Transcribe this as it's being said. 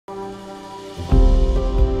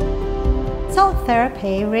Salt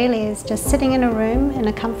therapy really is just sitting in a room in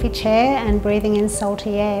a comfy chair and breathing in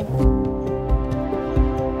salty air.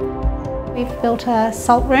 We've built a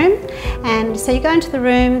salt room, and so you go into the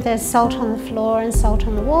room, there's salt on the floor and salt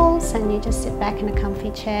on the walls, and you just sit back in a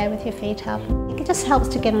comfy chair with your feet up. It just helps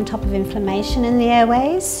to get on top of inflammation in the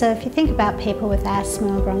airways. So if you think about people with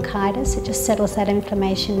asthma or bronchitis, it just settles that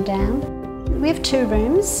inflammation down. We have 2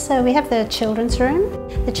 rooms. So we have the children's room.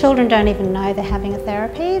 The children don't even know they're having a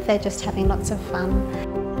therapy, they're just having lots of fun.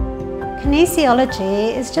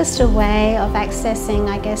 Kinesiology is just a way of accessing,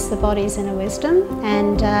 I guess, the body's inner wisdom,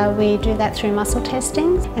 and we do that through muscle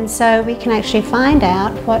testing. And so we can actually find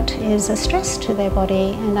out what is a stress to their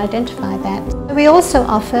body and identify that. We also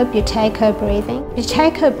offer Buteyko breathing.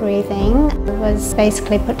 Buteyko breathing was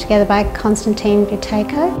basically put together by Konstantin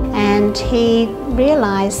Buteyko, and he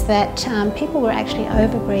realised that people were actually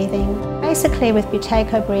over-breathing. Basically with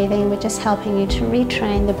Buteyko breathing, we're just helping you to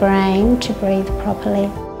retrain the brain to breathe properly.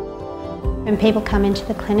 When people come into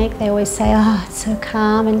the clinic, they always say, oh, it's so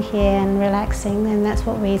calm in here and relaxing, and that's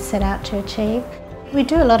what we set out to achieve. We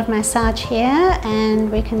do a lot of massage here,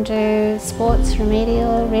 and we can do sports,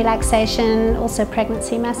 remedial, relaxation, also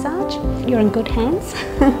pregnancy massage. You're in good hands.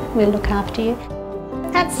 We'll look after you.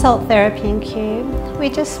 At Salt Therapy in Cube, we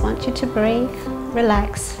just want you to breathe,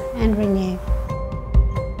 relax and renew.